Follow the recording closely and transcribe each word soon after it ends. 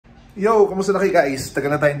Yo, kamusta na kayo guys?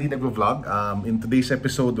 Tagal na tayo hindi nag-vlog. In today's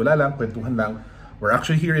episode, wala lang, kwentuhan lang. We're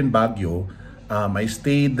actually here in Baguio. I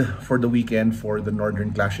stayed for the weekend for the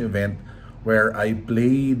Northern Clash event where I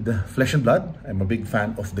played Flesh and Blood. I'm a big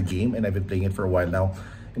fan of the game and I've been playing it for a while now.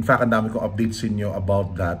 In fact, ang dami kong updates sa inyo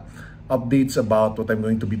about that. Updates about what I'm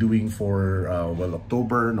going to be doing for,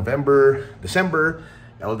 October, November, December,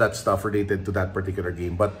 all that stuff related to that particular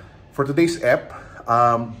game. But for today's ep,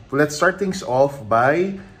 let's start things off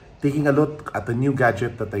by taking a look at the new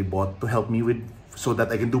gadget that I bought to help me with so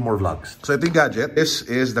that I can do more vlogs. So ito yung gadget. This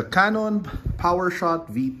is the Canon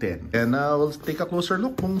PowerShot V10. And we'll take a closer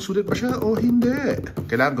look kung sulit ba siya o hindi.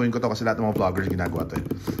 Kailangan gawin ko to kasi lahat ng mga vloggers ginagawa to.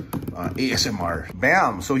 ASMR.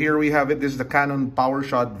 Bam! So here we have it. This is the Canon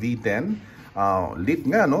PowerShot V10. Lit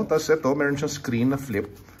nga, no? Tapos ito, meron siyang screen na flip.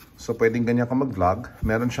 So pwedeng ganyan ka mag-vlog.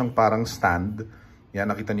 Meron siyang parang stand. Yan,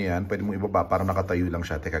 nakita niyo yan. Pwede mong ibaba, parang nakatayo lang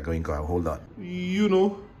siya. Teka, gawin ko. Hold on. You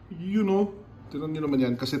know, tinan nyo naman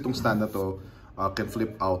yan kasi itong stand na to can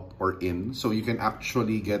flip out or in. So you can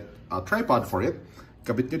actually get a tripod for it.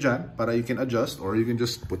 Kabit nyo dyan para you can adjust or you can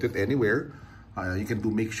just put it anywhere. You can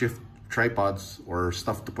do makeshift tripods or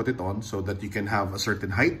stuff to put it on so that you can have a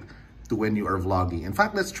certain height to when you are vlogging. In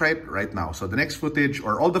fact, let's try it right now. So the next footage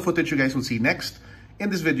or all the footage you guys will see next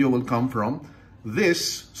in this video will come from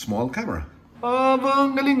this small camera.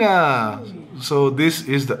 Ang galing nga. So this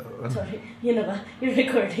is the... Sorry, yun na ba? You're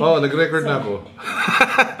recording. Oh, nag-record na ako.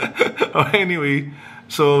 Anyway,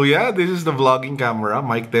 so yeah, this is the vlogging camera.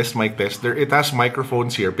 Mic test, mic test. It has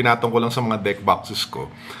microphones here. Pinatong ko lang sa mga deck boxes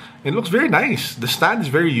ko. It looks very nice. The stand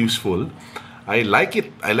is very useful. I like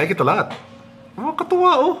it. I like it a lot. Oh,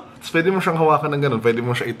 katuwa oh. Tapos pwede mo siyang hawakan ng ganun. Pwede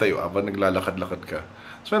mo siya itayo habang naglalakad-lakad ka.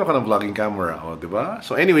 So meron ka ng vlogging camera. Oh, diba?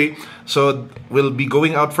 So anyway, so we'll be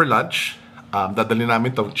going out for lunch. Dadali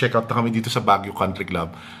namin to. Check out na kami dito sa Baguio Country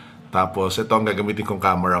Club. Tapos ito ang gagamitin kong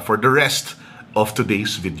camera for the rest of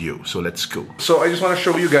today's video. So let's go. So I just want to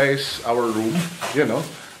show you guys our room. You know,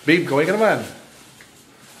 babe, gawin ka naman.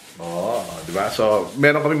 Oh, diba? So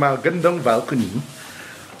meron kami mga gandang balcony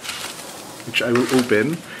which I will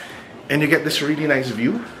open and you get this really nice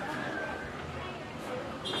view.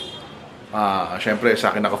 Syempre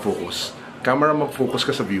sa akin nakafocus. Camera mag-focus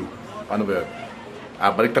ka sa view. Ano ba yun?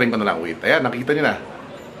 Baliktarin ko na lang. Wait. Ayan, nakita niyo na.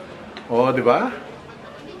 Oh, di ba?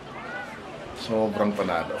 Sobrang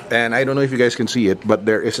panalo. And I don't know if you guys can see it, but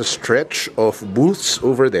there is a stretch of booths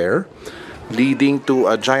over there leading to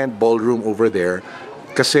a giant ballroom over there.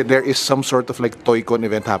 Kasi there is some sort of like Toy-Con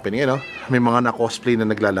event happening, you know? May mga na-cosplay na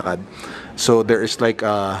naglalakad. So there is like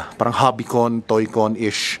parang Hobby-Con,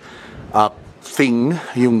 Toy-Con-ish thing,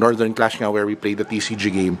 yung Northern Clash nga where we play the TCG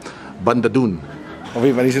game. Banda dun. Okay,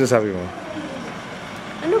 ano yung sinasabi mo?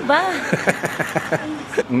 Ano ba?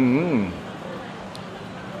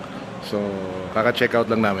 So, kaka-check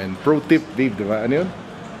out lang namin. Pro tip, babe, di ba? Ano yun?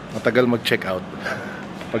 Matagal mag-check out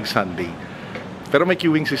pag Sunday. Pero may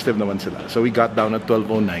queuing system naman sila. So, we got down at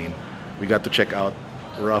 12:09. We got to check out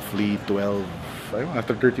roughly 12,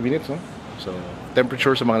 after 30 minutes, no? So,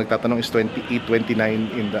 temperature sa mga nagtatanong is 28,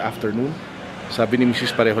 29 in the afternoon. Sabi ni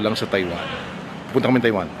Mrs. pareho lang sa Taiwan. Pupunta kami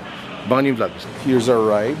Taiwan. Abangan yung vlog. Here's our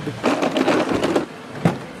ride.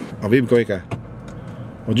 Oh, babe, kaway ka.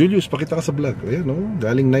 Oh, Julius, pakita ka sa vlog. Ayan, no?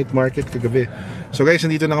 Galing night market kagabi. So guys,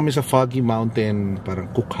 nandito na kami sa Foggy Mountain, parang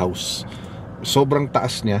cookhouse. Sobrang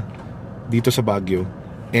taas niya dito sa Baguio.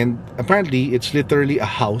 And apparently, it's literally a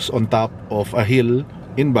house on top of a hill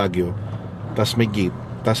in Baguio. Tas may gate.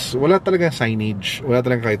 Tas wala talaga signage. Wala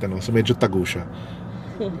talaga kahit ano. So medyo tago siya.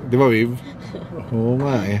 Di ba, babe? Oo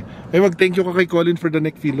nga eh. Ay, mag-thank you ka kay Colin for the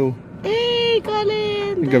neck pillow. Hey,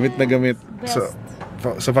 Colin! Gamit na gamit. Best.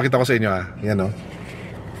 So pakita ko sa inyo ha. Yan o.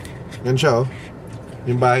 Yan siya o.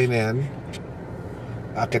 Yung bahay na yan.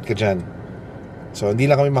 Akit ka dyan. So hindi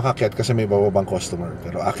lang kami makakyat kasi may bababang customer.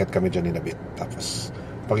 Pero akit kami dyan inabit. Tapos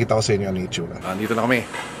pakita ko sa inyo ano yung itsura. Dito na kami.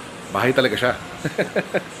 Bahay talaga siya.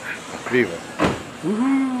 Diba?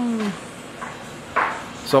 Woohoo!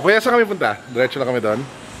 So kuya saan kami punta? Diretso lang kami doon.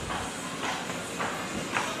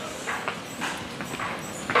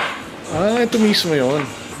 Ito mismo yun.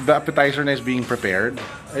 The appetizer na is being prepared.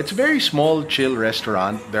 It's a very small, chill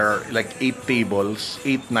restaurant. There are like 8 tables,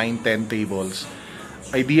 8, 9, 10 tables.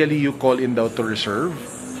 Ideally, you call in daw to reserve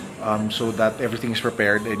so that everything is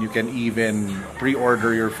prepared and you can even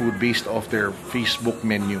pre-order your food based off their Facebook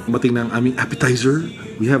menu. Mating ng aming appetizer.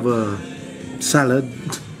 We have a salad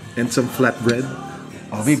and some flatbread.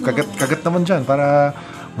 Oh, babe, kagat naman dyan para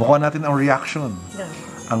bukuha natin ang reaction. Yeah.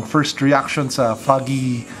 Ang first reaction sa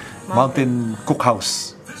Foggy Mountain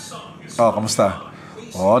Cookhouse. Oh, kamusta?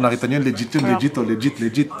 Oh, nakita niyo legit yun,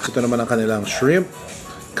 legit. Ito naman ang kanilang shrimp,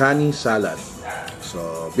 kani salad.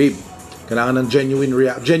 So, babe, kailangan ng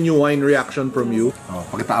genuine reaction from you. Oh,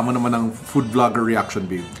 pakitaan mo naman ng food vlogger reaction,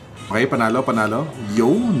 babe. Okay, panalo.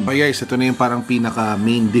 Yun! Okay guys, ito na yung parang pinaka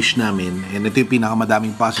main dish namin. And ito yung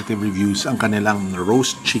pinakamadaming positive reviews, ang kanilang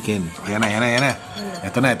roast chicken. So, yan na.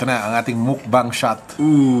 Ito na, ang ating mukbang shot.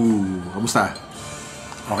 Ooh, kamusta?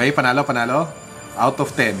 Okay, panalo. Out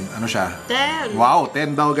of 10, ano siya? 10! Wow,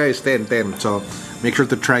 10 daw guys, 10. So, make sure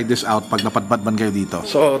to try this out pag napadpad man kayo dito.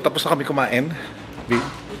 So, tapos na kami kumain. Babe?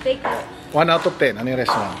 Take it. 1 out of 10, ano yung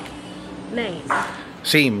restaurant? 9.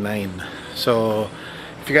 Same, 9. So,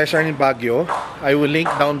 if you guys are in Baguio, I will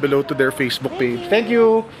link down below to their Facebook page. Thank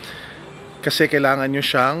you! Kasi kailangan nyo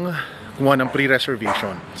siyang kumuha ng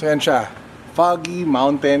pre-reservation. So yan siya, Foggy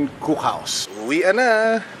Mountain Cookhouse. Uwian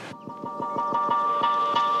na!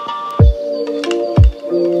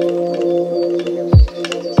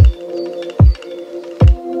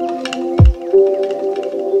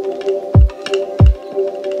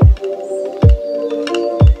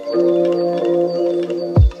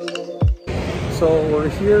 So, we're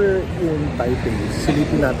here in Taipei.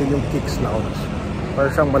 Silipin natin yung Kicks Lounge. Para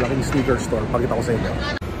siyang malaking sneaker store. Pakita ko sa inyo.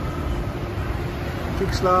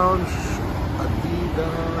 Kicks Lounge,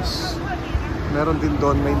 Adidas. Meron din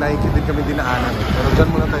doon. May Nike din kami dinaanan. Pero dyan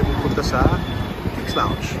muna tayo pupunta sa Kicks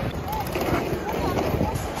Lounge.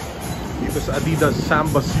 Dito sa Adidas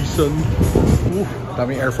Samba Season.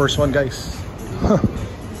 Daming Air Force One, guys.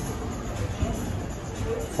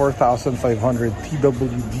 4,500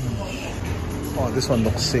 TWD. Oh, this one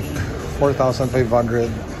looks sick. 4,500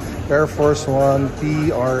 Air Force One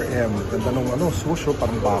PRM. Ganda nung swoosh,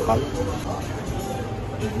 parang bakal.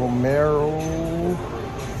 Vomero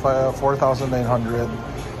 4,900.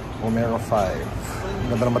 Vomero 5.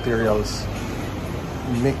 Ganda ng materials.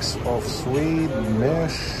 Mix of suede,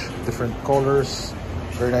 mesh, different colors.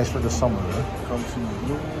 Very nice for the summer. Comes in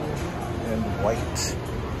blue and white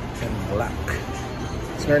and black.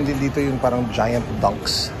 So, meron din dito yung parang giant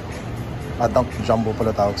dunks. Dunk jumbo pala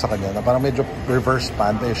tawag sa kanya, na parang medyo reverse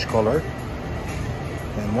panda-ish color.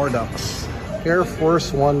 And more dunks. Air Force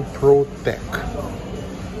One Pro Tech.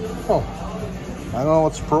 Oh, I don't know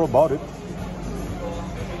what's pro about it.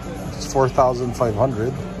 It's 4,500.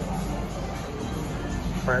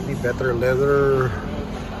 Apparently better leather.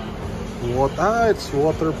 It's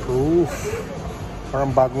waterproof. Parang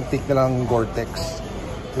bagong take na lang Gore-Tex.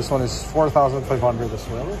 This one is 4,500 as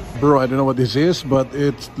well. Bro, I don't know what this is, but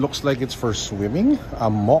it looks like it's for swimming. A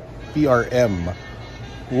mock PRM.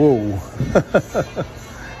 Whoa.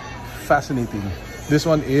 Fascinating. This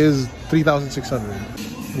one is 3,600.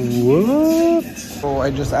 What? So I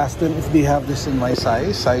just asked them if they have this in my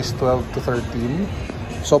size 12 to 13.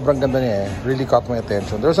 Sobrang ganda niya eh. Really caught my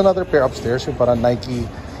attention. There's another pair upstairs, yung parang Nike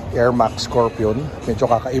Air Max Scorpion. Medyo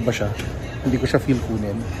kakaiba siya. Hindi ko siya feel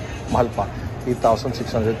kunin. Mahal pa.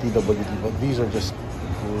 8,600 TWD, but these are just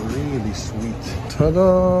really sweet.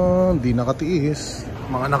 Tada! Di nakatiis.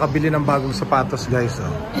 Mga nakabili ng bagong sapatos, guys.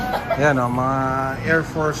 Oh. Yan, mga Air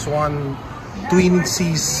Force One Twin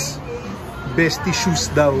C's bestie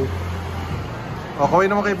shoes daw. Okay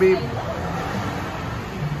naman kay babe.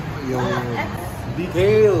 Yung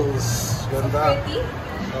details. Ganda.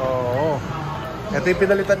 Oo. Ito yung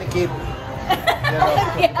pinalitan ni Kate.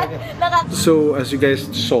 So as you guys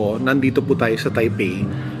saw, nandito po tayo sa Taipei.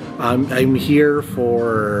 I'm here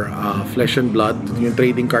for Flesh and Blood, yung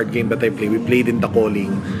trading card game that I play. We played in the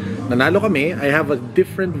Calling. Nanalo kami. I have a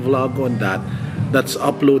different vlog on that that's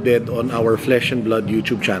uploaded on our Flesh and Blood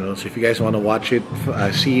YouTube channel. So if you guys want to watch it,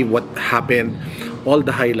 see what happened, all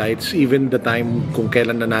the highlights, even the time kung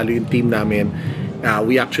kailan nanalo yung team namin,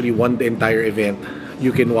 we actually won the entire event.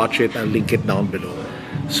 You can watch it. I'll link it down below.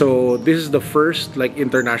 So this is the first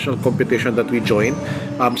international competition that we joined.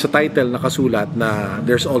 Sa title nakasulat na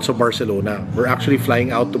there's also Barcelona. We're actually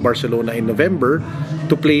flying out to Barcelona in November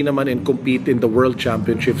to play naman and compete in the World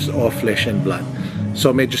Championships of Flesh and Blood.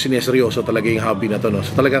 So medyo sineseryoso talaga yung hobby na to, no?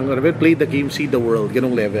 So talagang play the game, see the world,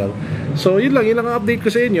 ganong level. So yun lang ang update ko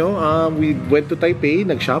sa inyo. We went to Taipei,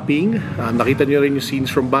 nag-shopping. Nakita niyo rin yung scenes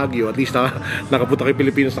from Baguio. At least nakapunta kay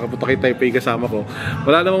Pilipinas, nakapunta kay Taipei kasama ko.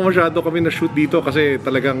 Wala namang masyado kami na shoot dito kasi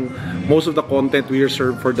talagang most of the content we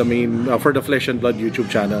reserve for the main, for the Flesh and Blood YouTube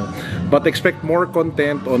channel. But expect more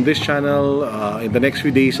content on this channel in the next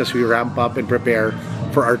few days as we ramp up and prepare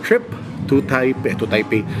for our trip to Taipei,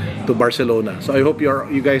 to Barcelona. So I hope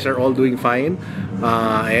you guys are all doing fine.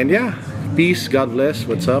 And yeah, peace, God bless.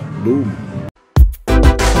 What's up? Boom.